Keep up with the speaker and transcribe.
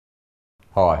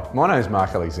Hi, my name is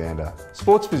Mark Alexander,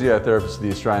 sports physiotherapist of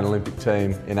the Australian Olympic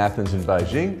team in Athens and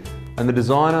Beijing, and the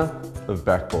designer of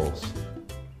BakBalls.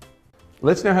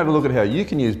 Let's now have a look at how you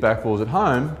can use BakBalls at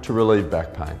home to relieve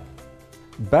back pain.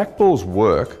 BakBalls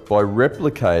work by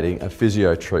replicating a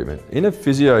physio treatment. In a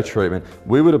physio treatment,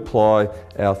 we would apply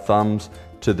our thumbs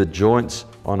to the joints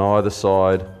on either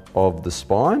side of the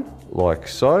spine, like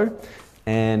so,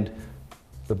 and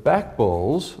the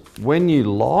BakBalls, when you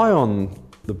lie on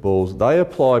the balls, they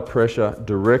apply pressure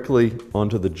directly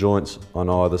onto the joints on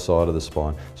either side of the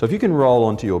spine. So if you can roll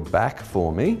onto your back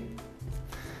for me,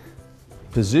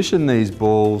 position these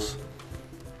balls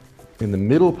in the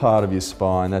middle part of your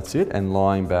spine, that's it, and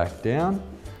lying back down.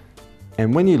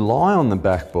 And when you lie on the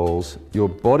BakBalls, your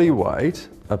body weight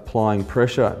applying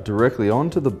pressure directly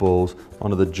onto the balls,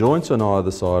 onto the joints on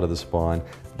either side of the spine,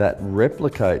 that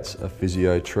replicates a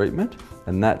physio treatment,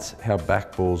 and that's how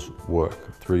BakBalls work,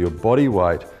 through your body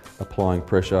weight applying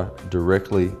pressure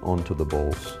directly onto the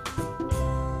balls.